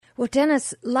Well,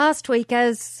 Dennis, last week,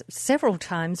 as several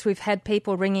times, we've had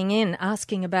people ringing in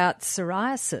asking about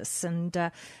psoriasis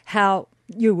and how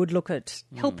you would look at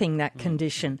helping that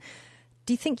condition.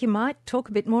 Do you think you might talk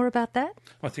a bit more about that?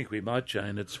 I think we might,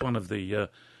 Jane. It's one of the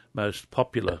most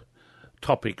popular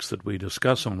topics that we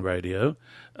discuss on radio.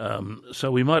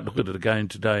 So we might look at it again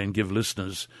today and give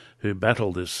listeners who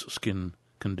battle this skin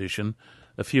condition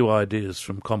a few ideas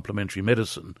from complementary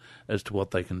medicine as to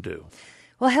what they can do.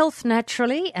 Well, Health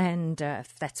Naturally, and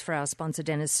that's for our sponsor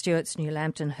Dennis Stewart's New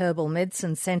Lambton Herbal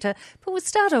Medicine Centre. But we'll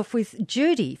start off with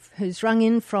Judy, who's rung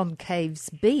in from Caves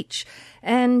Beach.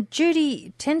 And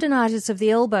Judy, tendinitis of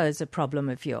the elbow is a problem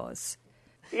of yours.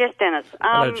 Yes, Dennis.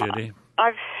 Hello, Judy.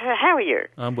 How are you?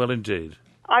 I'm well indeed.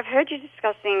 I've heard you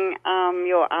discussing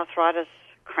your arthritis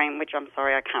cream, which I'm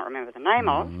sorry I can't remember the name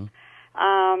of,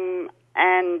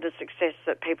 and the success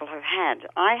that people have had.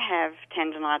 I have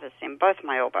tendinitis in both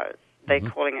my elbows. They're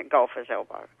calling it golfer's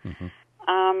elbow.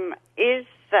 Is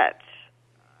that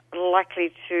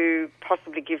likely to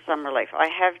possibly give some relief? I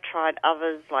have tried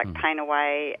others like Pain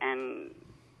Away and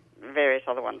various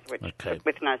other ones with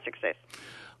no success.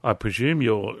 I presume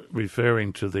you're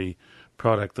referring to the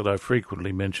product that I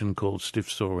frequently mention called Stiff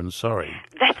Sore and Sorry.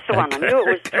 That's the one. I knew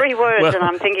it was 3 words, and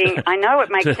I'm thinking, I know it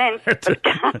makes sense, but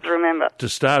can't remember. To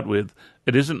start with,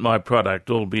 it isn't my product,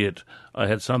 albeit I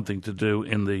had something to do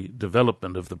in the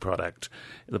development of the product.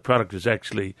 The product is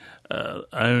actually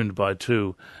owned by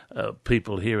two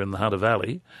people here in the Hunter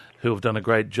Valley who have done a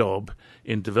great job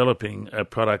in developing a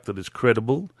product that is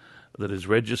credible, that is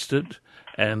registered,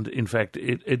 and in fact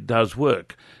it does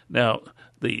work. Now,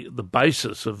 the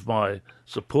basis of my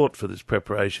support for this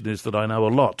preparation is that I know a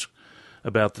lot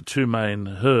about the two main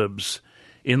herbs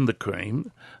in the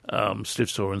cream, Stiff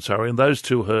Sore and Sorry, and those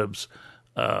two herbs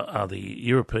are the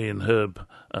European herb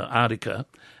arnica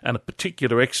and a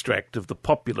particular extract of the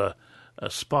popular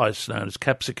spice known as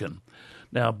capsicum.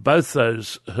 Now, both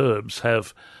those herbs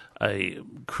have a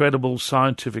credible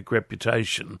scientific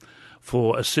reputation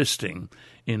for assisting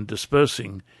in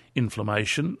dispersing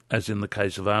inflammation, as in the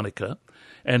case of arnica,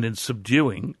 and in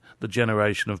subduing the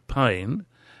generation of pain,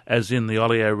 as in the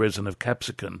oleoresin of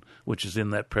capsicum, which is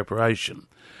in that preparation.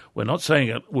 We're not saying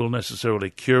it will necessarily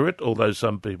cure it, although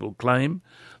some people claim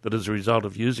that as a result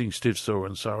of using Stiff Sore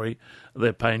and Sorry,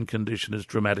 their pain condition is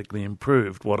dramatically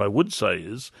improved. What I would say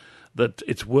is that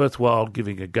it's worthwhile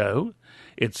giving a go.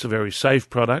 It's a very safe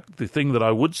product. The thing that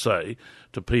I would say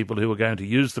to people who are going to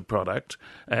use the product,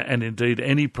 and indeed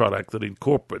any product that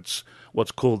incorporates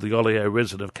what's called the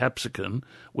oleoresin of capsicum,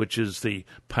 which is the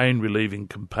pain-relieving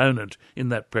component in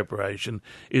that preparation,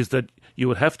 is that you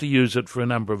would have to use it for a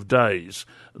number of days.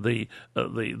 The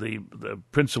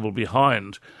principle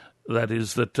behind that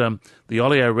is that the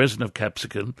oleoresin of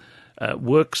capsicum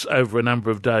works over a number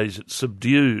of days. It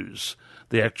subdues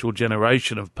the actual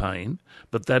generation of pain,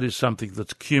 but that is something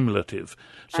that's cumulative.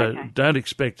 So don't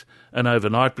expect an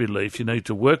overnight relief. You need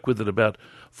to work with it about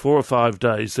 4 or 5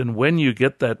 days. Then when you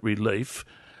get that relief,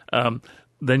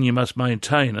 then you must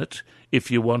maintain it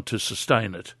if you want to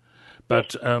sustain it.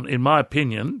 But in my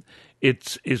opinion,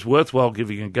 it is worthwhile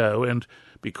giving a go, and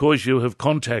because you have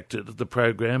contacted the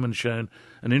program and shown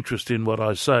an interest in what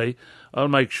I say, I'll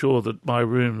make sure that my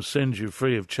room sends you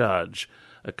free of charge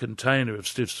a container of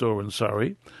Stiff Sore and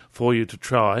Sorry for you to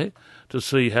try to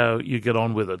see how you get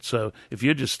on with it. So if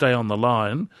you just stay on the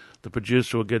line, the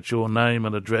producer will get your name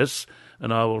and address,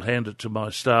 and I will hand it to my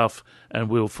staff and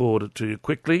we'll forward it to you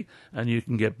quickly, and you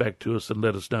can get back to us and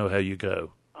let us know how you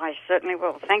go. I certainly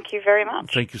will. Thank you very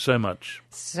much. Thank you so much.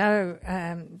 So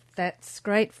that's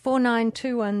great.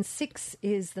 49216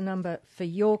 is the number for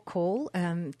your call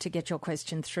to get your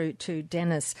question through to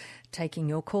Dennis, taking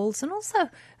your calls, and also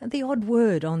the odd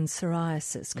word on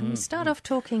psoriasis. Can we start off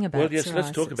talking about psoriasis? Well, yes,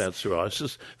 let's talk about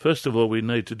psoriasis. First of all, we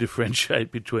need to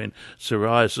differentiate between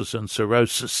psoriasis and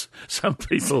cirrhosis. Some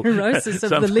people... Cirrhosis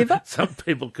of the liver? Some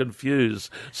people confuse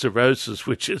cirrhosis,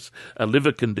 which is a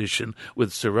liver condition,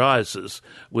 with psoriasis,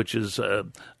 which is a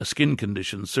skin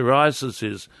condition. Psoriasis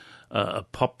is a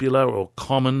popular or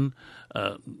common,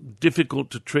 difficult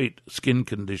to treat skin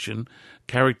condition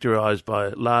characterized by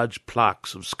large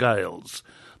plaques of scales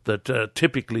that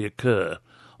typically occur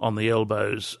on the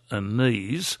elbows and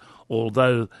knees,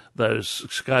 although those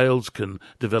scales can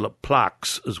develop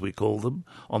plaques, as we call them,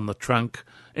 on the trunk,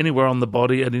 anywhere on the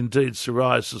body, and indeed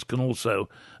psoriasis can also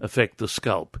affect the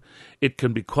scalp. It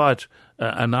can be quite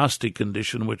a nasty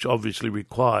condition which obviously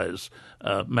requires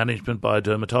management by a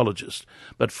dermatologist.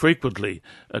 But frequently,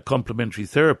 complementary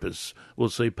therapists will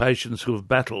see patients who have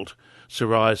battled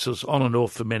psoriasis on and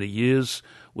off for many years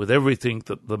with everything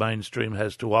that the mainstream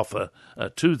has to offer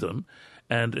to them,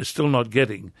 and is still not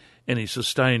getting any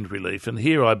sustained relief. And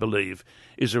here, I believe,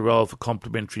 is a role for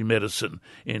complementary medicine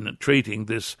in treating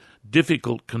this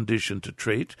difficult condition to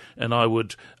treat. And I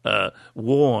would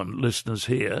warn listeners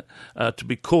here to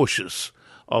be cautious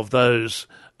of those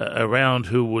around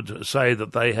who would say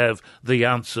that they have the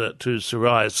answer to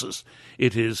psoriasis.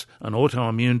 It is an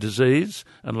autoimmune disease,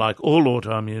 and like all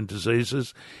autoimmune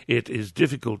diseases, it is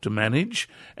difficult to manage.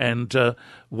 And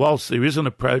whilst there is an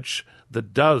approach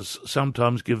that does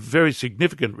sometimes give very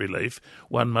significant relief,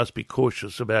 one must be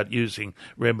cautious about using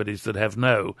remedies that have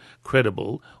no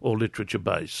credible or literature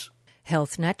base.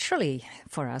 Health Naturally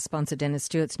for our sponsor, Dennis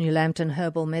Stewart's New Lambton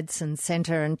Herbal Medicine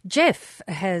Centre. And Jeff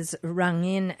has rung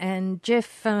in. And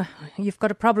Jeff, you've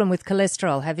got a problem with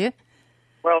cholesterol, have you?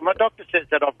 Well, my doctor says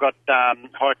that I've got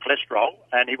high cholesterol,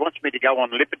 and he wants me to go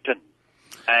on Lipitor.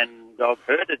 And I've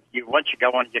heard that once you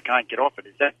go on it, you can't get off it.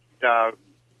 Is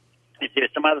there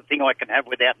some other thing I can have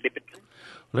without Lipitor?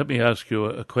 Let me ask you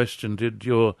a question. Did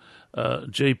your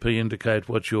GP indicate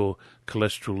what your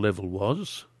cholesterol level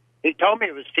was? He told me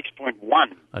it was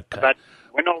 6.1. Okay. But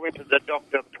when I went to the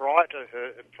doctor prior to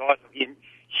him,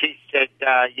 she said,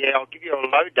 I'll give you a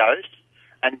low dose.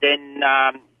 And then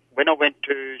when I went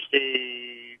to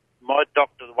see my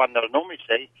doctor, the one that I normally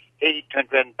see, he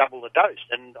turned around and doubled the dose.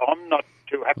 And I'm not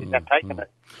too happy about taking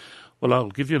it. Well, I'll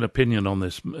give you an opinion on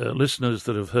this. Listeners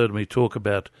that have heard me talk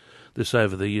about this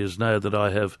over the years know that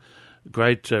I have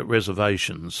great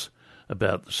reservations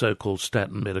about the so-called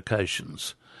statin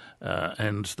medications.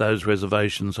 And those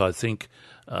reservations, I think,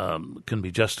 can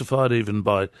be justified even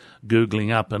by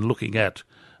Googling up and looking at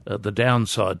the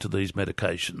downside to these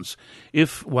medications.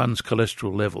 If one's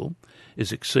cholesterol level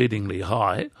is exceedingly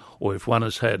high, or if one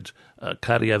has had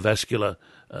cardiovascular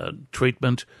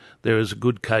treatment, there is a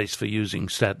good case for using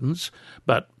statins.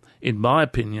 But in my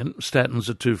opinion, statins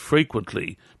are too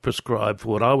frequently prescribed for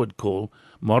what I would call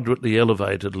moderately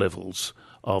elevated levels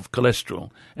of cholesterol.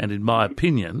 And in my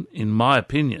opinion,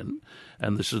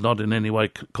 and this is not in any way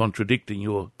contradicting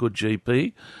your good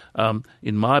GP,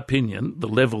 in my opinion, the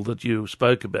level that you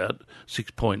spoke about,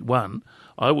 6.1,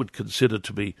 I would consider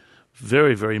to be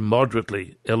very, very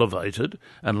moderately elevated,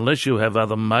 unless you have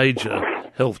other major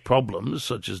health problems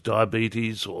such as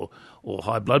diabetes or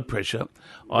high blood pressure.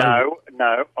 No,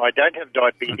 I don't have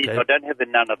diabetes. Okay. I don't have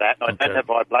none of that. I don't have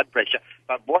high blood pressure.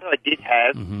 But what I did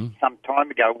have some time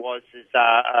ago was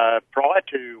prior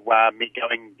to me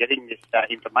getting this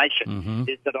information,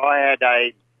 is that I had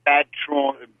a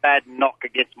bad knock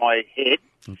against my head.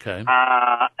 Okay.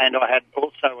 And I had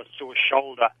also a sore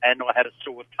shoulder, and I had a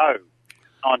sore toe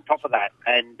on top of that,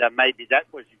 and maybe that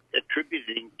was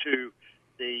attributing to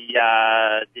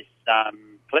this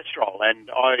cholesterol. And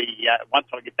once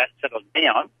I get that settled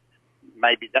down,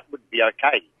 maybe that would be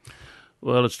okay.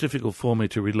 Well, it's difficult for me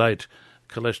to relate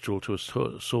cholesterol to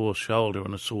a sore shoulder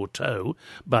and a sore toe,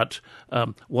 but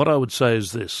what I would say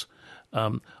is this.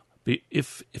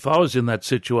 If I was in that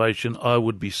situation, I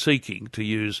would be seeking to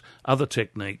use other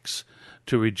techniques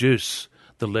to reduce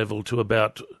the level to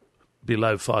about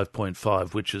below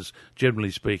 5.5, which is,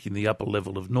 generally speaking, the upper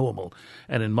level of normal.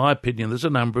 And in my opinion, there's a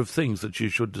number of things that you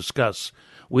should discuss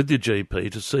with your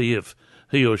GP to see if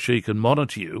he or she can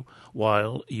monitor you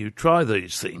while you try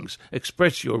these things.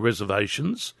 Express your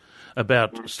reservations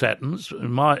about statins.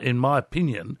 In my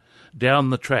opinion,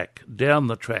 down the track,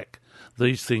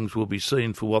 these things will be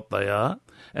seen for what they are.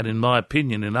 And in my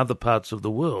opinion, in other parts of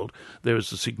the world, there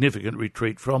is a significant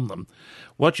retreat from them.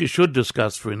 What you should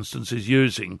discuss, for instance, is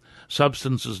using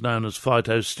substances known as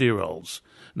phytosterols.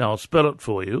 Now, I'll spell it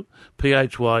for you.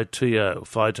 Phyto,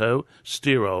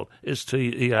 phytosterol,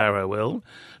 S-T-E-R-O-L.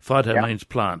 Phyto means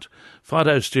plant.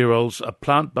 Phytosterols are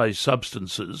plant-based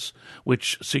substances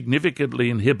which significantly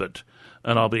inhibit,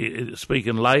 and I'll be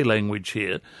speaking lay language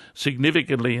here,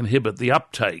 significantly inhibit the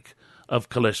uptake of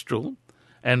cholesterol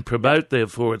and promote,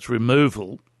 therefore, its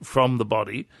removal from the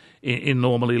body in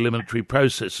normal eliminatory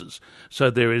processes.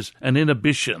 So there is an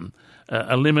inhibition,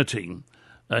 a limiting,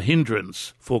 a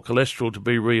hindrance for cholesterol to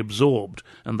be reabsorbed,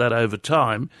 and that over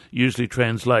time usually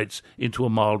translates into a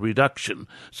mild reduction.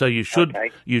 So you should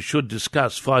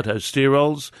discuss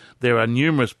phytosterols. There are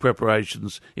numerous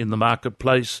preparations in the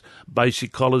marketplace.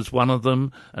 Basic-Col is one of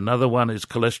them. Another one is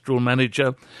Cholesterol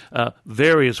Manager.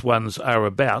 Various ones are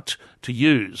about to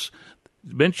use.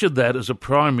 Mention that as a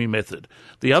primary method.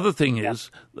 The other thing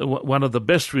is, one of the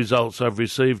best results I've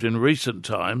received in recent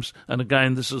times, and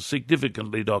again this is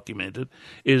significantly documented,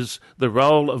 is the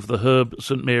role of the herb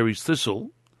St. Mary's thistle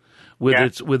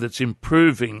with its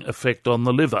improving effect on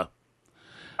the liver.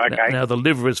 Okay. Now, the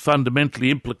liver is fundamentally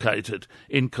implicated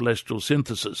in cholesterol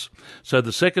synthesis. So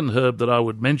the second herb that I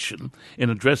would mention in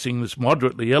addressing this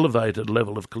moderately elevated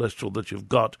level of cholesterol that you've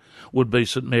got would be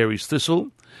St Mary's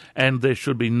thistle, and there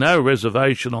should be no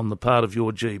reservation on the part of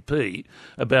your GP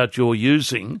about your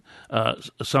using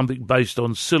something based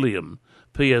on psyllium,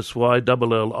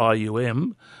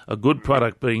 Psyllium, a good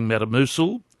product being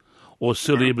Metamucil, or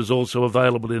psyllium is also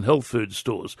available in health food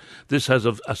stores. This has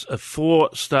a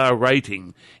 4-star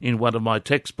rating in one of my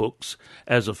textbooks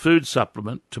as a food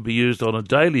supplement to be used on a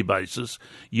daily basis.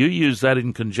 You use that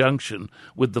in conjunction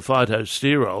with the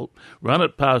phytosterol, run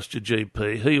it past your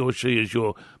GP. He or she is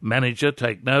your manager,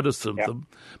 take notice of them.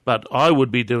 But I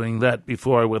would be doing that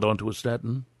before I went on to a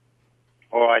statin.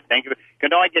 All right, thank you.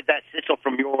 Can I get that thistle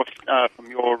from your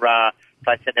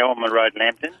place at Elmer Road,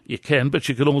 Lambton? You can, but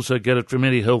you can also get it from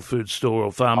any health food store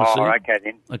or pharmacy. Oh, okay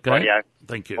then. Okay. Radio.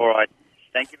 Thank you. All right.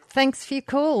 Thank you. Thanks for your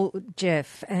call,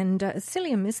 Jeff. And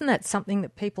psyllium, isn't that something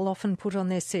that people often put on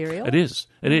their cereal? It is.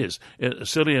 It is.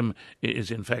 Psyllium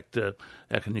is, in fact,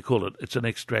 how can you call it? It's an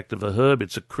extract of a herb.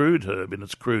 It's a crude herb in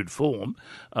its crude form,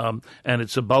 and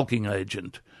it's a bulking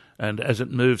agent. And as it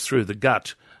moves through the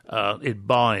gut, it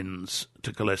binds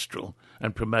to cholesterol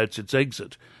and promotes its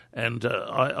exit. And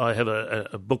I have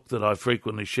a book that I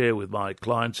frequently share with my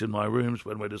clients in my rooms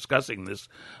when we're discussing this,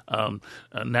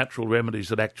 Natural Remedies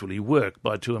That Actually Work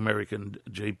by 2 American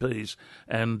GPs.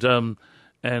 And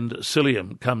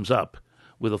psyllium comes up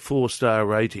with a 4-star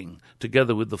rating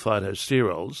together with the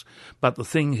phytosterols. But the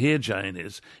thing here, Jane,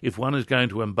 is if one is going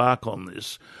to embark on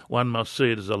this, one must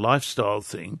see it as a lifestyle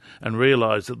thing and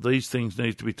realise that these things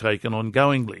need to be taken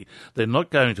ongoingly. They're not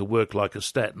going to work like a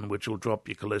statin, which will drop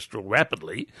your cholesterol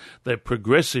rapidly. They're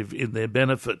progressive in their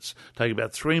benefits. Take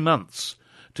about 3 months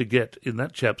to get, in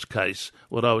that chap's case,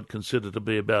 what I would consider to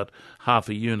be about half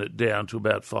a unit down to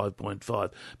about 5.5.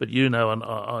 But you know,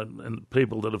 and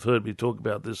people that have heard me talk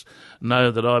about this know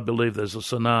that I believe there's a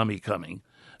tsunami coming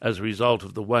as a result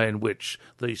of the way in which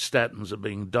these statins are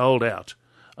being doled out.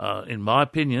 In my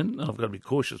opinion, and I've got to be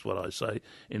cautious what I say,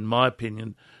 in my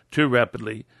opinion, too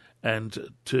rapidly and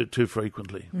too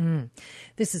frequently.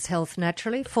 This is Health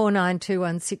Naturally,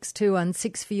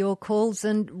 49216216 for your calls.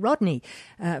 And Rodney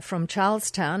from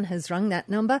Charlestown has rung that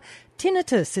number.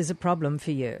 Tinnitus is a problem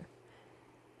for you.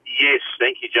 Yes,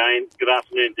 thank you, Jane. Good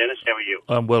afternoon, Dennis. How are you?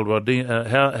 I'm well, Rodney.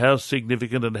 How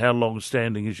significant and how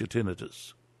long-standing is your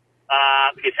tinnitus?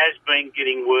 It has been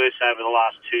getting worse over the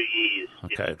last 2 years.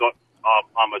 Okay.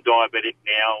 I'm a diabetic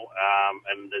now,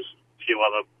 and there's a few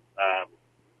other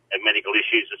medical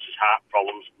issues such as heart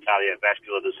problems,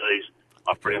 cardiovascular disease.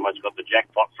 I've pretty much got the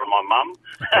jackpot from my mum.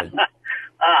 Okay.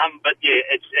 But yeah,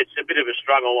 it's a bit of a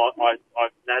struggle. I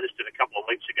noticed it a couple of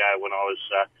weeks ago when I was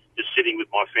just sitting with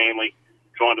my family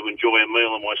trying to enjoy a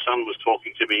meal, and my son was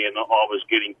talking to me, and I was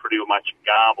getting pretty much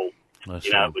garbled. It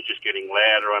was just getting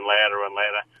louder and louder and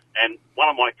louder. And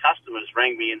one of my customers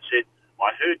rang me and said,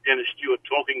 "I heard Dennis Stewart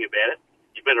talking about it.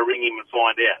 You better ring him and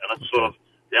find out." And it's sort of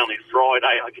the only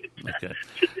Friday I get to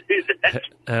do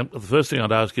that. The first thing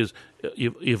I'd ask is,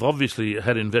 you've obviously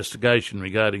had investigation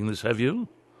regarding this, have you?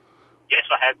 Yes,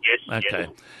 I have, yes. Okay.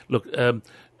 Yes. Look,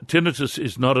 tinnitus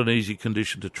is not an easy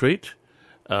condition to treat.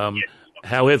 Yes.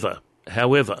 However,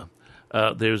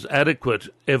 there's adequate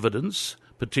evidence,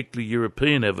 particularly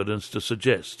European evidence, to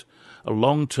suggest a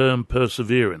long-term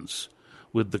perseverance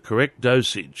with the correct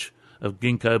dosage of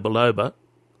ginkgo biloba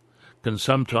can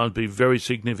sometimes be very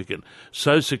significant.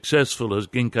 So successful has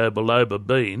ginkgo biloba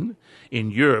been in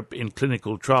Europe in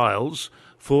clinical trials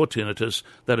for tinnitus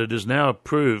that it is now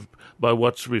approved by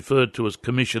what's referred to as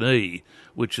Commission E,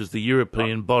 which is the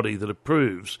European body that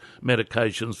approves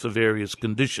medications for various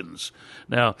conditions.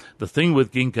 Now, the thing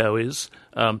with ginkgo is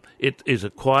it is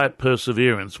a quiet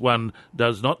perseverance. One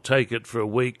does not take it for a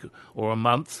week or a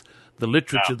month. The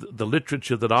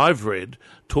literature that I've read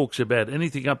talks about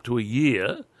anything up to a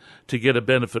year to get a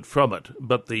benefit from it.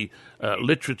 But the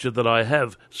literature that I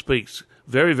have speaks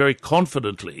very, very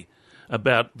confidently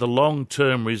about the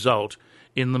long-term result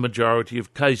in the majority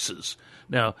of cases.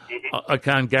 Now, I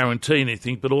can't guarantee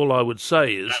anything, but all I would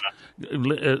say is,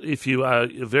 if you are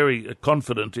very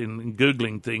confident in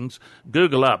Googling things,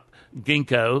 Google up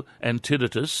ginkgo and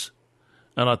tinnitus,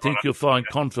 and I think you'll find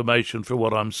confirmation for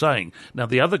what I'm saying. Now,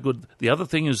 the other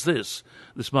thing is this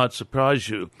might surprise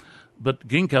you, but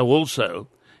ginkgo also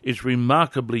is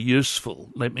remarkably useful.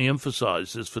 Let me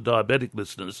emphasise this for diabetic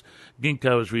listeners.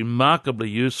 Ginkgo is remarkably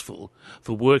useful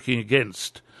for working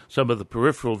against some of the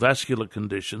peripheral vascular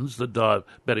conditions that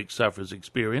diabetic sufferers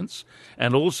experience,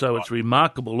 and also it's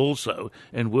remarkable also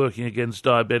in working against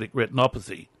diabetic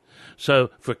retinopathy. So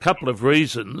for a couple of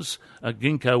reasons,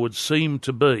 ginkgo would seem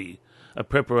to be a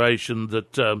preparation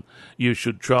that you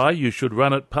should try. You should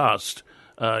run it past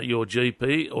your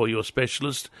GP or your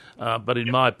specialist, but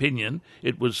in my opinion,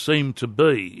 it would seem to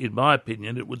be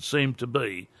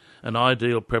an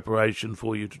ideal preparation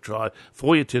for you to try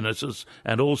for your tinnitus,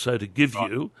 and also to give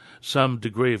you some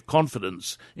degree of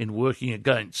confidence in working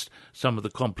against some of the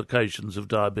complications of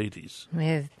diabetes.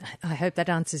 Yeah, I hope that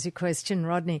answers your question,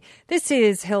 Rodney. This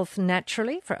is Health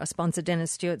Naturally for our sponsor,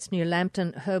 Dennis Stewart's New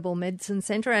Lambton Herbal Medicine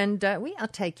Centre, and we are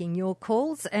taking your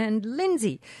calls, and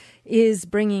Lindsay is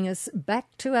bringing us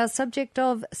back to our subject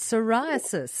of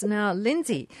psoriasis. Now,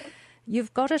 Lindsay,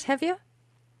 you've got it, have you?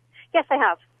 Yes, I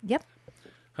have. Yep.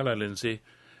 Hello, Lindsay.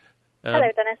 Hello,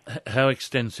 Dennis. How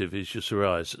extensive is your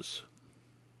psoriasis?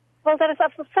 Well, Dennis,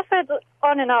 I've suffered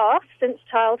on and off since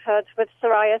childhood with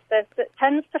psoriasis. It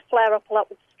tends to flare up a lot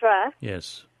with stress.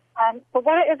 Yes. But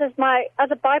what it is as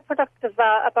a byproduct of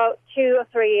that, about 2 or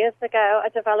 3 years ago, I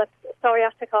developed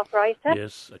psoriatic arthritis.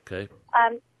 Yes, okay.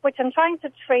 Which I'm trying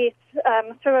to treat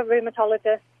through a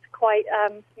rheumatologist quite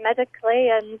medically,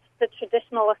 and the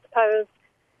traditional, I suppose,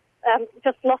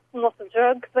 just lots and lots of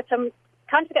drugs, which I'm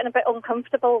kind of getting a bit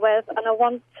uncomfortable with, and I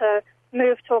want to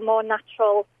move to a more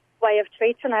natural way of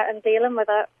treating it and dealing with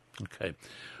it. Okay.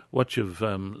 What you've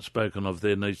spoken of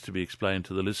there needs to be explained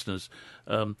to the listeners.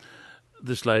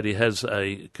 This lady has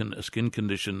a skin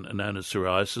condition known as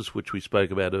psoriasis, which we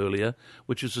spoke about earlier,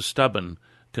 which is a stubborn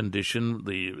condition,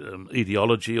 the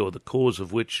etiology or the cause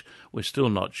of which we're still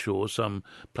not sure. Some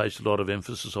place a lot of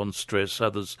emphasis on stress,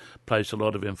 others place a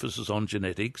lot of emphasis on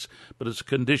genetics, but it's a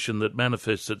condition that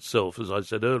manifests itself, as I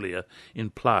said earlier, in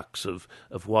plaques of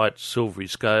white silvery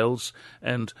scales,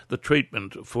 and the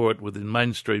treatment for it within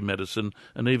mainstream medicine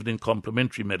and even in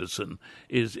complementary medicine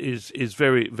is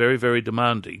very, very, very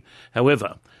demanding.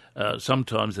 However,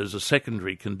 sometimes there's a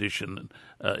secondary condition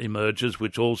emerges,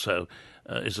 which also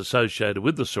is associated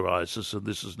with the psoriasis, and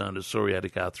this is known as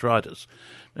psoriatic arthritis.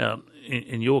 Now,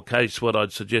 in your case, what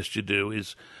I'd suggest you do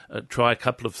is try a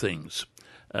couple of things.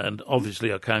 And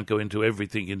obviously I can't go into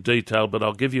everything in detail, but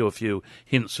I'll give you a few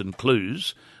hints and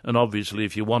clues. And obviously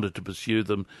if you wanted to pursue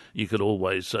them, you could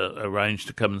always arrange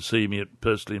to come and see me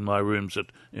personally in my rooms at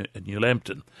New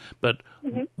Lambton. But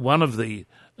one of the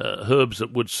herbs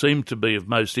that would seem to be of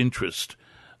most interest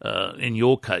in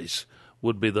your case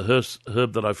would be the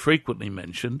herb that I frequently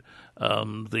mentioned,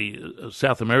 the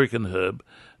South American herb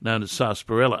known as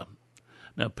sarsaparilla.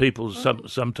 Now, people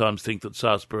sometimes think that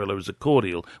sarsaparilla is a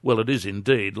cordial. Well, it is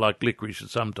indeed, like licorice is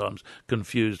sometimes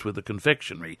confused with a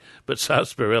confectionery. But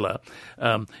sarsaparilla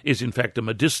is, in fact, a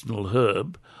medicinal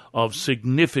herb of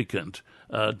significant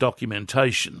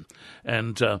documentation.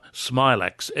 And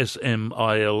Smilax,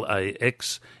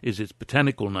 Smilax, is its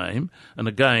botanical name. And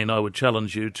again, I would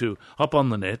challenge you to hop on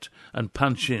the net and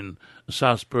punch in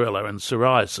sarsaparilla and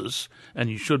psoriasis, and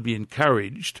you should be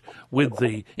encouraged with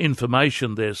the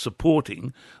information there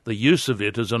supporting the use of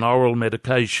it as an oral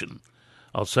medication.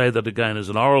 I'll say that again, as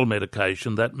an oral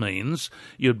medication. That means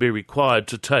you'd be required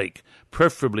to take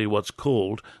preferably what's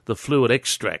called the fluid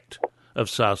extract of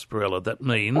sarsaparilla. That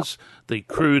means the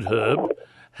crude herb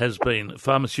has been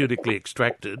pharmaceutically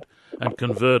extracted and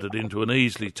converted into an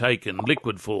easily taken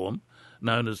liquid form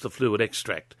known as the fluid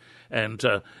extract. And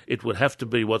it would have to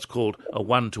be what's called a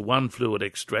 1-to-1 fluid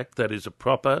extract, that is a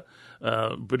proper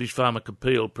British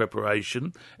Pharmacopoeia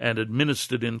preparation and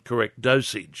administered in correct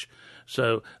dosage.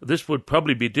 So this would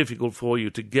probably be difficult for you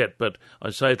to get, but I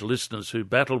say to listeners who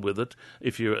battle with it,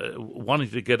 if you're wanting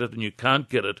to get it and you can't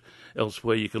get it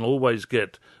elsewhere, you can always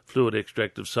get fluid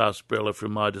extract of sarsaparilla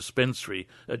from my dispensary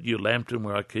at New Lambton,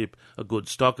 where I keep a good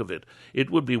stock of it. It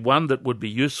would be one that would be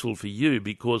useful for you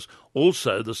because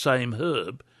also the same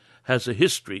herb has a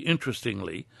history,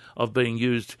 interestingly, of being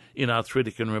used in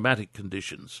arthritic and rheumatic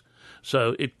conditions.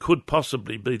 So it could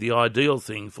possibly be the ideal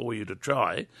thing for you to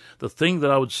try. The thing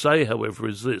that I would say, however,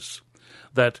 is this,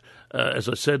 that, as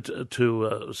I said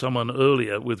to someone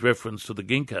earlier with reference to the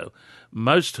ginkgo,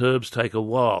 most herbs take a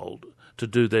while to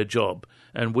do their job.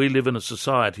 And we live in a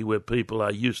society where people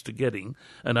are used to getting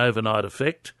an overnight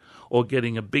effect or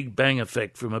getting a big bang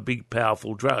effect from a big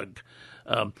powerful drug.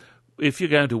 If you're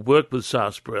going to work with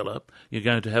sarsaparilla, you're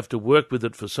going to have to work with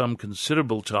it for some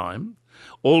considerable time,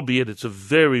 albeit it's a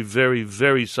very, very,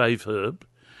 very safe herb,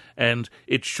 and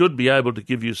it should be able to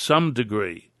give you some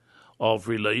degree of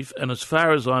relief. And as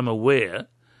far as I'm aware,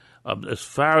 it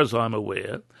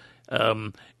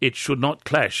should not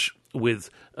clash with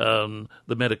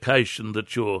the medication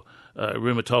that your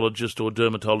rheumatologist or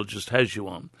dermatologist has you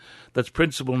on. That's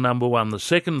principle number one. The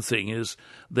second thing is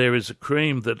there is a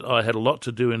cream that I had a lot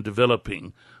to do in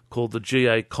developing called the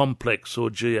GA Complex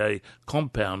or GA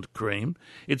Compound Cream.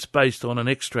 It's based on an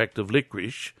extract of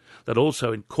licorice that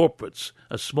also incorporates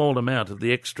a small amount of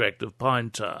the extract of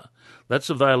pine tar. That's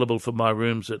available for my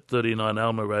rooms at 39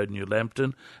 Alma Road, New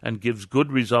Lambton, and gives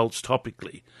good results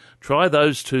topically. Try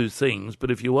those two things,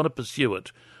 but if you want to pursue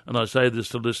it, and I say this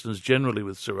to listeners generally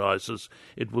with psoriasis,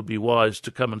 it would be wise to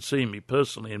come and see me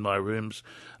personally in my rooms.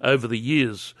 Over the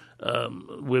years,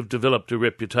 we've developed a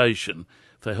reputation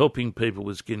for helping people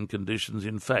with skin conditions.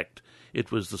 In fact,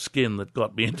 it was the skin that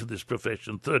got me into this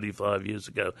profession 35 years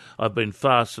ago. I've been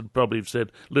fast and probably have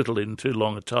said little in too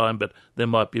long a time, but there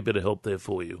might be a bit of help there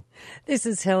for you. This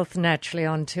is Health Naturally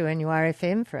on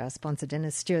 2NURFM for our sponsor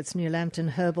Dennis Stewart's New Lambton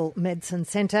Herbal Medicine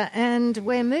Centre. And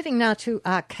we're moving now to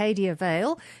Arcadia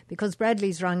Vale because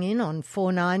Bradley's rung in on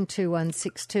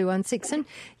 49216216, and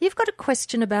you've got a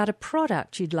question about a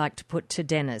product you'd like to put to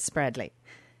Dennis, Bradley.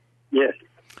 Yes.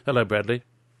 Hello, Bradley.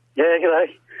 Yeah, g'day.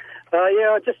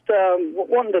 I just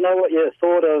wanted to know what you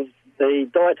thought of the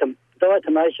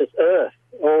diatomaceous earth,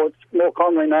 or it's more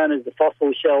commonly known as the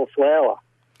fossil shell flower.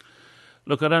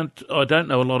 Look, I don't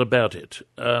know a lot about it.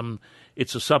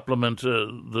 It's a supplement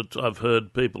that I've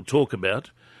heard people talk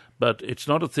about, but it's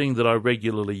not a thing that I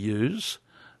regularly use.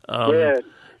 It's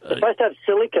supposed to have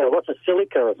silica. What's a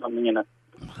silica or something in it?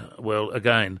 Well,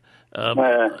 again,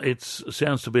 it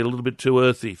sounds to be a little bit too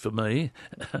earthy for me.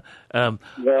 I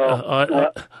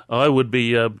would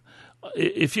be,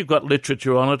 if you've got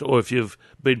literature on it or if you've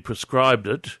been prescribed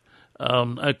it,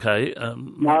 okay.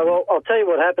 Well, I'll tell you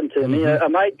what happened to me. A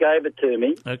mate gave it to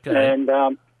me and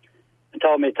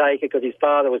told me to take it because his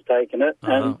father was taking it.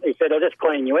 And he said, I'll just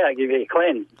clean you out, give you a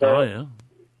cleanse. So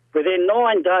within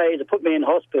 9 days, it put me in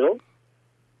hospital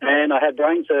and I had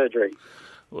brain surgery.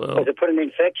 Well, because it put an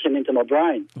infection into my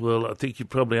brain. Well, I think you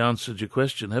probably answered your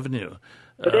question, haven't you?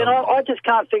 But then I just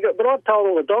can't figure it. But I've told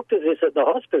all the doctors this at the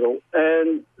hospital,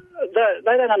 and they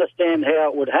don't understand how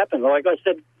it would happen. Like I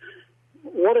said,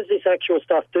 what does this actual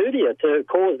stuff do to you to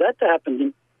cause that to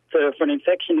happen, for an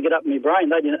infection to get up in my brain?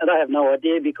 They have no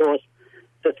idea because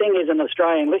the thing isn't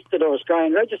Australian listed or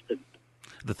Australian registered.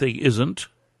 The thing isn't?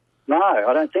 No,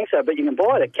 I don't think so. But you can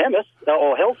buy it at chemists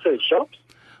or health food shops.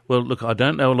 Well, look, I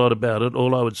don't know a lot about it.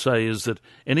 All I would say is that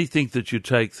anything that you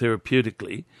take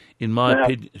therapeutically, in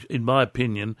my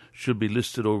opinion, should be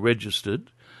listed or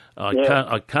registered.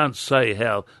 I can't say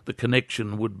how the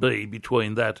connection would be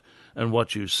between that and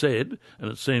what you said, and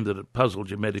it seemed that it puzzled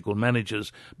your medical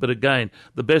managers. But again,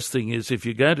 the best thing is if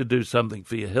you're going to do something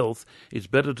for your health, it's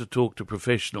better to talk to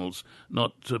professionals,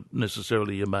 not to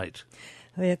necessarily your mate.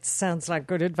 It sounds like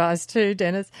good advice too,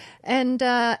 Dennis. And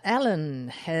Alan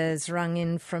has rung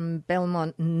in from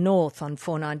Belmont North on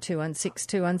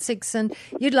 49216216, and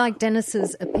you'd like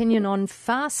Dennis's opinion on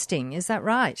fasting. Is that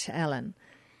right, Alan?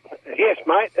 Yes,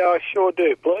 mate, I sure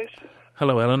do, please.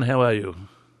 Hello, Alan. How are you?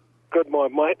 Good, my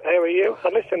mate. How are you?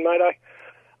 Listen, mate,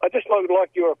 I just would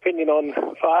like your opinion on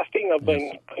fasting.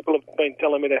 People have been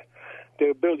telling me to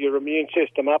build your immune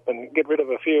system up and get rid of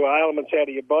a few ailments out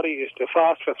of your body is to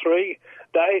fast for 3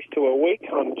 days to a week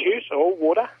on juice or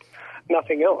water,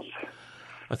 nothing else.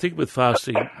 I think with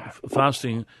fasting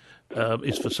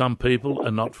is for some people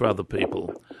and not for other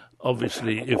people.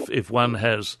 Obviously, if one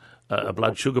has a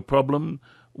blood sugar problem,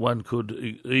 one could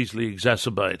easily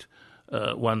exacerbate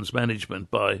one's management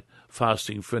by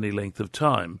fasting for any length of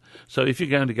time. So if you're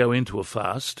going to go into a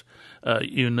fast,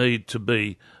 you need to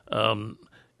be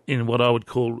in what I would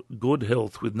call good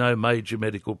health with no major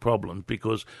medical problems,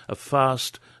 because a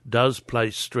fast does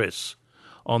place stress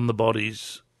on the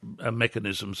body's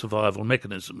survival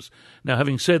mechanisms. Now,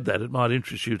 having said that, it might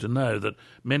interest you to know that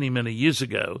many, many years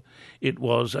ago, it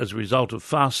was as a result of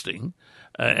fasting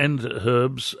and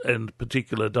herbs and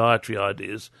particular dietary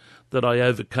ideas that I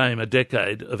overcame a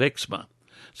decade of eczema.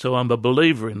 So I'm a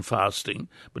believer in fasting,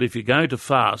 but if you're going to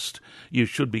fast, you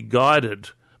should be guided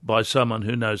by someone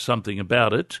who knows something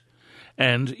about it,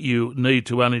 and you need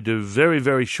to only do very,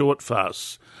 very short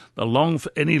fasts.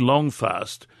 Any long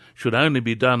fast should only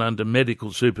be done under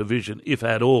medical supervision, if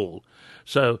at all.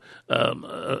 So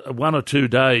 1 or 2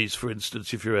 days, for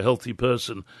instance, if you're a healthy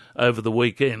person over the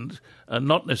weekend,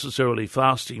 not necessarily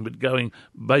fasting, but going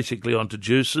basically onto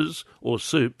juices or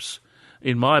soups,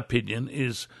 in my opinion,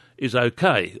 is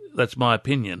okay. That's my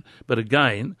opinion. But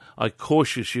again, I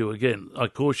caution you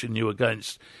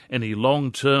against any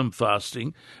long-term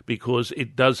fasting, because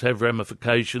it does have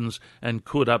ramifications and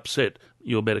could upset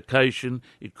your medication.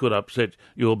 It could upset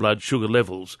your blood sugar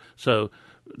levels. So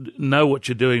know what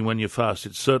you're doing when you fast.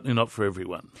 It's certainly not for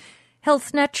everyone.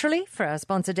 Health Naturally for our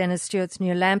sponsor Dennis Stewart's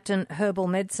New Lambton Herbal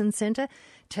Medicine Centre,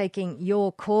 taking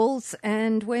your calls.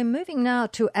 And we're moving now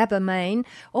to Abermain.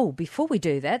 Oh, before we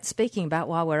do that, speaking about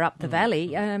while we're up the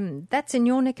valley, that's in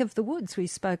your neck of the woods. We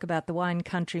spoke about the wine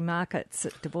country markets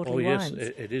at Devortley Wines. Oh,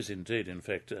 yes, it is indeed. In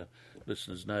fact,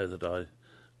 listeners know that I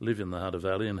live in the Hunter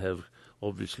Valley and have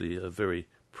obviously a very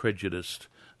prejudiced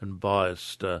and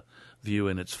biased view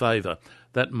in its favour.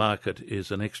 That market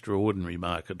is an extraordinary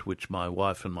market which my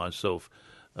wife and myself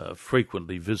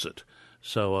frequently visit.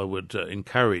 So I would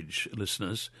encourage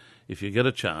listeners, if you get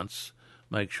a chance,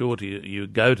 make sure you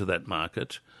go to that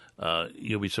market.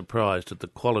 You'll be surprised at the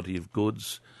quality of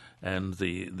goods and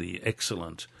the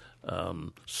excellent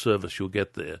service you'll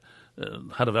get there.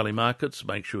 Hunter Valley Markets,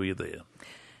 make sure you're there.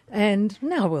 And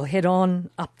now we'll head on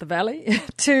up the valley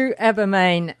to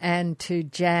Abermain and to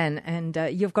Jan. And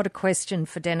you've got a question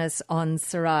for Dennis on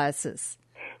psoriasis.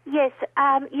 Yes,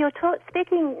 you were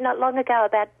speaking not long ago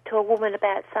to a woman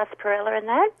about sarsaparilla and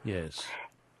that. Yes.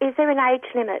 Is there an age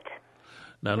limit?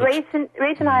 No,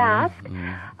 reason I ask,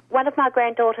 one of my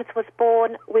granddaughters was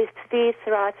born with severe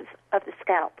psoriasis of the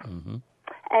scalp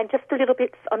and just a little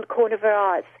bit on the corner of her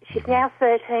eyes. She's now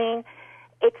 13.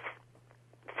 It's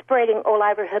spreading all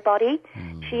over her body.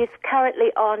 She is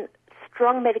currently on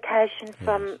strong medication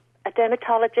from a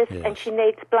dermatologist and she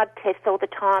needs blood tests all the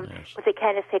time because it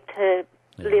can affect her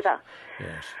liver.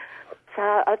 Yes. So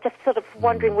I was just sort of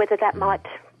wondering whether that might...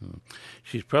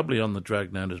 She's probably on the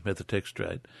drug known as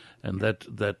methotrexate, and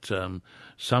that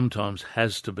sometimes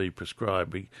has to be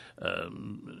prescribed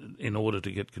in order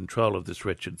to get control of this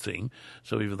wretched thing.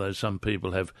 So even though some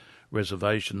people have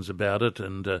reservations about it,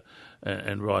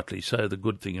 and rightly so, the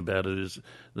good thing about it is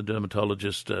the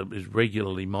dermatologist is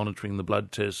regularly monitoring the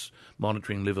blood tests,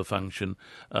 monitoring liver function.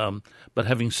 But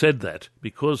having said that,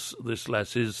 because this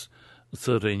lass is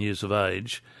 13 years of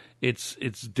age, it's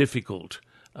difficult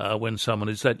when someone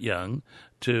is that young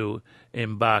to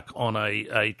embark on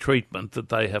a treatment that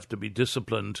they have to be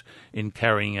disciplined in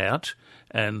carrying out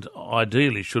and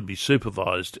ideally should be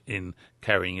supervised in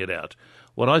carrying it out.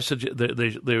 What I suggest,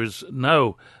 there is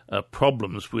no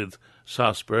problems with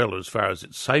sarsaparilla as far as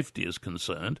its safety is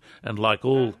concerned, and like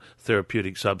all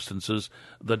therapeutic substances,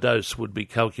 the dose would be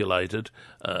calculated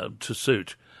to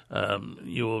suit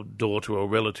your daughter or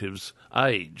relative's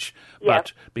age. Yep.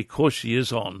 But because she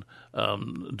is on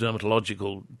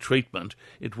dermatological treatment,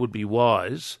 it would be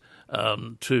wise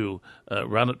to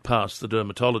run it past the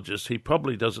dermatologist. He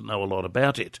probably doesn't know a lot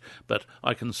about it, but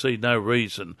I can see no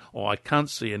reason, or I can't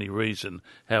see any reason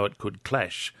how it could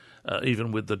clash,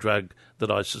 even with the drug that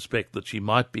I suspect that she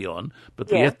might be on. But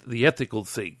the ethical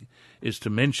thing is to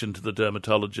mention to the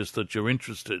dermatologist that you're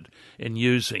interested in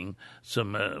using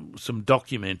some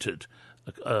documented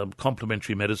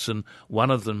complementary medicine, one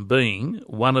of them being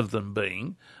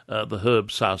the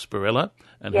herb sarsaparilla,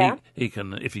 and he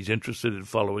can, if he's interested in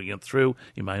following it through,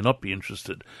 he may not be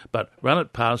interested, but run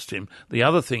it past him. The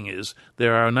other thing is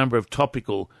there are a number of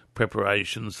topical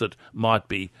preparations that might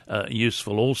be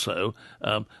useful also.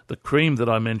 The cream that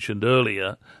I mentioned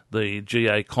earlier, the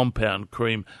GA compound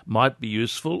cream, might be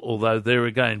useful, although there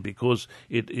again, because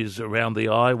it is around the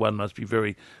eye, one must be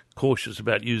very cautious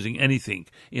about using anything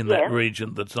in that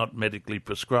region that's not medically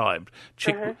prescribed.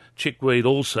 Chickweed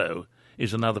also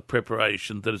is another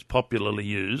preparation that is popularly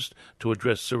used to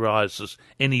address psoriasis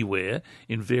anywhere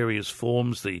in various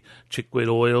forms, the chickweed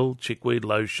oil, chickweed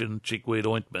lotion, chickweed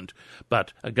ointment.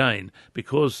 But again,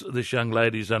 because this young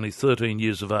lady is only 13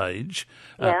 years of age,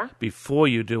 before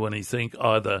you do anything,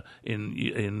 either in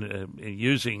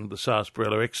using the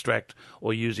sarsaparilla extract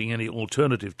or using any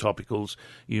alternative topicals,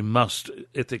 you must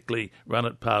ethically run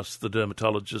it past the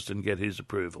dermatologist and get his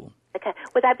approval. Okay.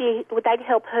 Would they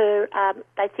help her?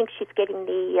 They think she's getting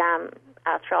the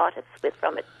arthritis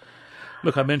from it.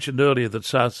 Look, I mentioned earlier that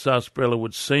sarsaparilla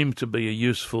would seem to be a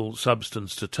useful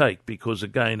substance to take because,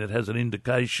 again, it has an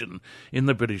indication in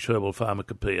the British Herbal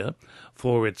Pharmacopoeia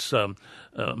for its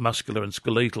muscular and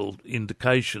skeletal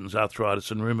indications,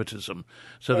 arthritis and rheumatism.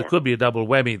 So there could be a double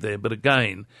whammy there. But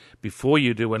again, before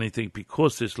you do anything,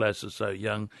 because this lass is so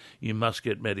young, you must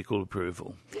get medical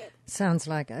approval. Sounds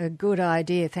like a good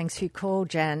idea. Thanks for your call,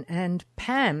 Jan. And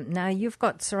Pam, now you've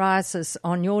got psoriasis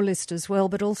on your list as well,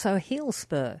 but also heel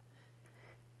spur.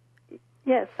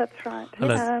 Yes, that's right.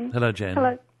 Hello, Jan.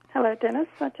 Hello, Dennis.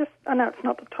 I know it's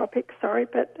not the topic, sorry,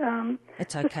 but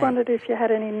it's okay. Just wondered if you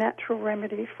had any natural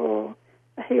remedy for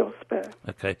a heel spur.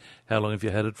 Okay. How long have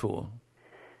you had it for?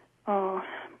 Oh,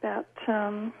 about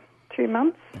 2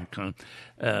 months. Okay.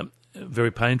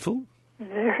 Very painful?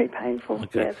 Very painful,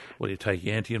 okay. yes. Well, are you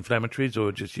taking anti-inflammatories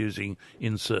or just using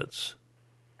inserts?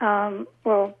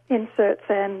 inserts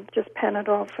and just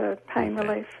Panadol for pain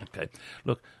relief. Okay.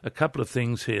 Look, a couple of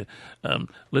things here.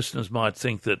 Listeners might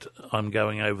think that I'm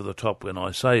going over the top when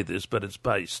I say this, but it's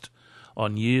based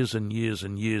on years and years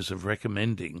and years of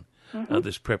recommending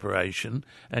this preparation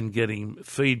and getting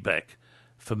feedback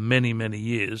for many, many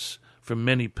years from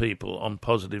many people on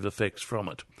positive effects from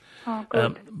it. Oh,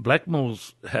 good.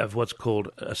 Blackmores have what's called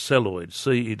a celloid,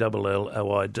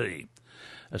 Cellooid.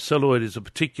 A celloid is a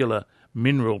particular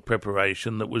mineral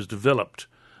preparation that was developed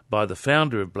by the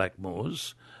founder of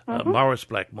Blackmores, Maurice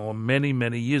Blackmore, many,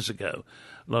 many years ago.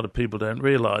 A lot of people don't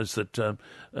realise that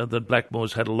that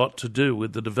Blackmores had a lot to do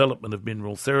with the development of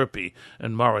mineral therapy,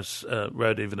 and Maurice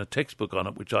wrote even a textbook on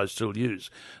it, which I still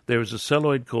use. There is a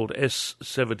celloid called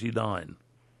S79.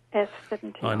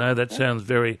 S79. I know that sounds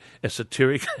very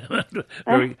esoteric,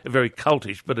 very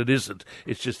cultish, but it isn't.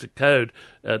 It's just a code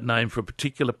name for a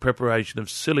particular preparation of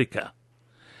silica.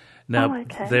 Now,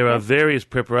 there are various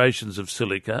preparations of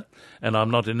silica, and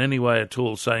I'm not in any way at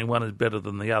all saying one is better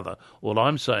than the other. All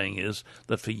I'm saying is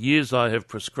that for years I have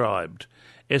prescribed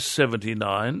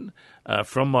S79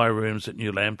 from my rooms at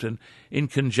New Lambton in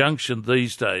conjunction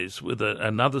these days with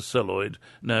another celloid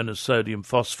known as sodium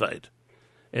phosphate,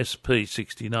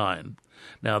 SP69.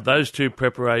 Now, those two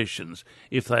preparations,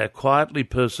 if they are quietly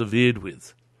persevered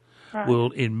with,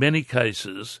 will in many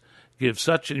cases give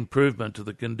such an improvement to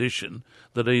the condition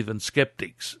that even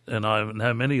sceptics, and I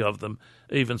know many of them,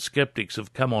 even sceptics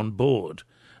have come on board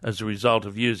as a result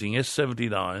of using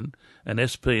S79 and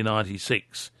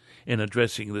SP96 in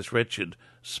addressing this wretched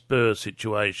spur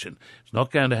situation. It's not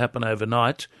going to happen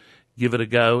overnight. Give it a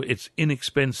go. It's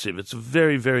inexpensive. It's a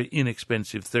very, very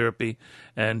inexpensive therapy,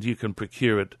 and you can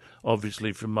procure it,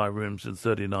 obviously, from my rooms in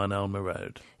 39 Alma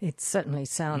Road. It certainly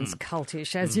sounds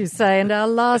cultish, as you say. And our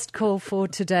last call for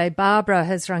today, Barbara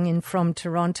has rung in from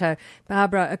Toronto.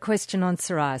 Barbara, a question on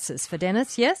psoriasis for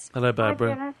Dennis, yes? Hello, Barbara.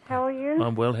 Hi, Dennis. How are you?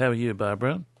 I'm well. How are you,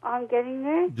 Barbara? I'm getting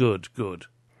there. Good, good.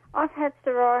 I've had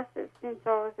psoriasis since I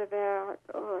was about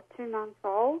 2 months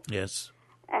old. Yes.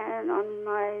 And I'm in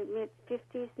my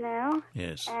mid-50s now.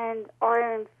 Yes. And I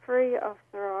am free of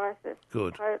psoriasis.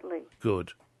 Good. Totally.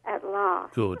 Good. At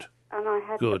last. Good. And I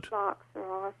had Good. the plaque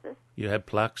psoriasis. You had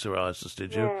plaque psoriasis,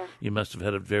 did you? Yeah. You must have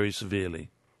had it very severely.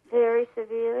 Very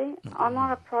severely. I'm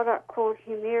on a product called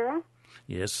Humira.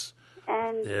 Yes.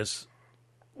 And yes.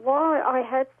 while I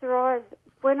had psoriasis,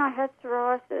 when I had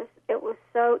psoriasis, it was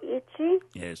so itchy.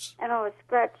 Yes. And I was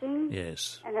scratching.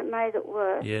 Yes. And it made it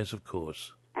worse. Yes, of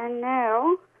course. And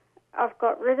now I've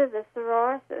got rid of the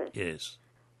psoriasis. Yes.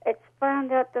 It's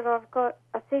found out that I've got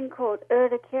a thing called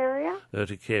urticaria.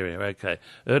 Urticaria, okay.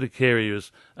 Urticaria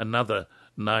is another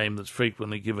name that's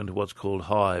frequently given to what's called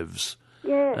hives.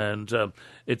 Yes. And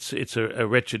it's a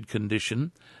wretched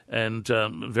condition and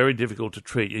very difficult to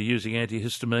treat. You're using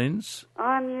antihistamines?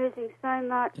 I'm using so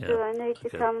much that I need to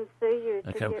come and see you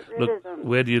to get rid of them.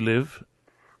 Where do you live?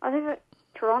 I live at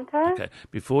Toronto. Okay.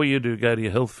 Before you do, go to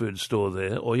your health food store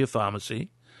there or your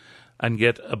pharmacy and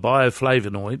get a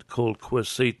bioflavonoid called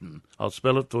quercetin. I'll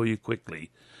spell it for you quickly.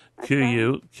 Okay.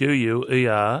 Quercetin,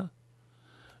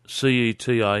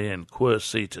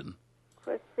 quercetin.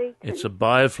 Quercetin. It's a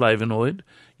bioflavonoid,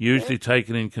 usually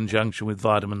taken in conjunction with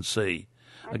vitamin C.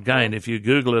 Okay. Again, if you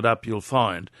Google it up, you'll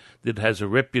find that it has a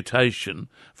reputation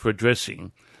for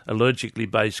addressing allergically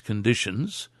based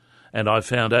conditions, and I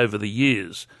found over the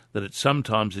years that it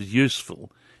sometimes is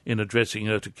useful in addressing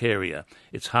urticaria.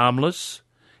 It's harmless,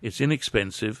 it's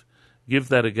inexpensive. Give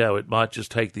that a go. It might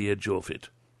just take the edge off it.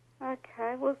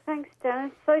 Okay, well, thanks,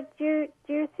 Dennis. So do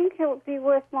you think it would be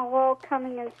worth my while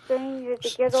coming and seeing you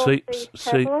to get off these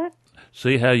tablets?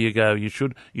 See how you go. You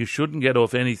shouldn't get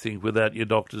off anything without your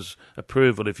doctor's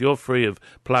approval. If you're free of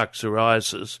plaque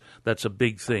psoriasis, that's a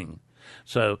big thing.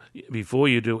 So before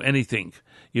you do anything,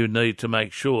 you need to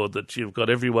make sure that you've got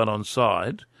everyone on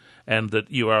side and that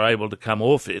you are able to come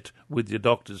off it with your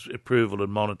doctor's approval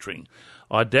and monitoring.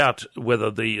 I doubt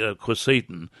whether the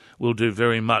quercetin will do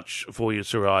very much for your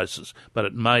psoriasis, but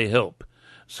it may help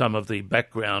some of the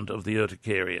background of the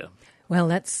urticaria. Well,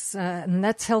 that's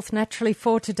Health Naturally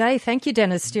for today. Thank you,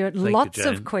 Dennis Stewart. Lots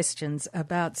of questions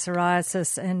about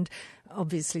psoriasis and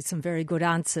obviously some very good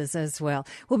answers as well.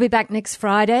 We'll be back next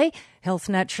Friday, Health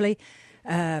Naturally,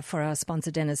 for our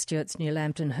sponsor, Dennis Stewart's New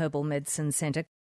Lambton Herbal Medicine Centre.